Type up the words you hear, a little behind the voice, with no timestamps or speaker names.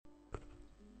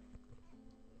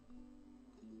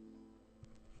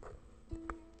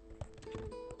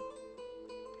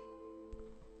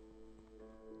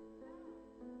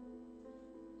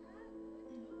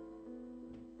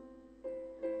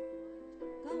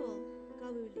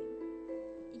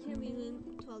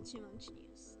ხალხ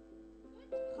შემამჩნიოს.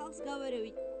 ხალხს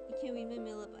გავარევი იქენ ვინმე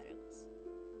მელაპარაკოს.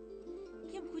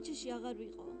 იქენ ქუჩაში აღარ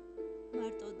ვიყო,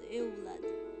 მარტოდ ეულად.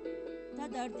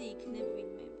 დადარდი იქნებ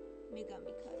ვინმე მე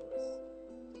გამიქაროს.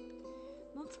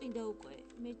 მომწყინდა უკვე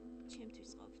მე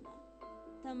ჩემთვის ყოფნა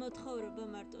და მოთხოვრობა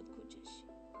მარტოდ ქუჩაში.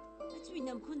 მეც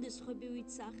მინდა მქონდეს ხვები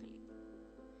სახლი.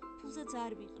 ფულსაც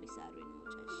არ ვიყრის არვინ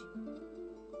მუჭაში.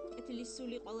 კეთილის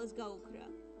სული ყველას გაუქრა.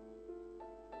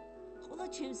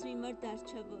 ყველა ჩემს მიმართ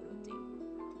დარჩა ბოროტი.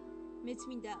 მეც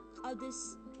მინდა ყავდეს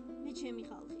მე ჩემი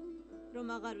ხალხი, რომ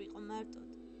აღარ ვიყო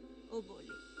მარტოდ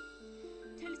ობოლი.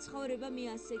 მთელი ცხოვრება მე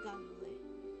ასე განვლე,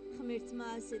 ღმერთმა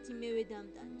ასეთი მევე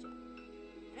დამტანჯა.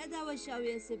 რა დავაშავე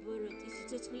ასე ბოროტი,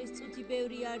 სიცოცხლის წუთი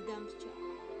ბევრი არ დამრჩა.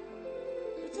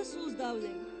 როცა სულს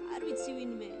დავლევ, არ ვიცი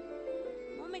ვინმე,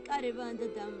 მომეკარება ან და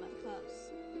დამმარხავს.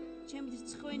 ჩემი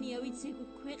რცხვენია ვიცი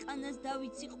ქვეყანას და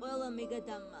ვიცი ყველა მე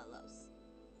გადამმალავს.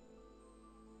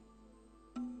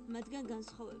 მათგან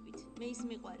განსხვავებით მე ის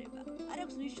მეყვარება. არ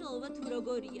აქვს მნიშვნელობა თუ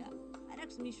როგორია, არ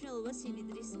აქვს მნიშვნელობა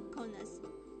სინიდრის მქონას.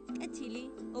 კეთილი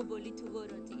ობოლი თუ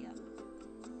ბოროტია.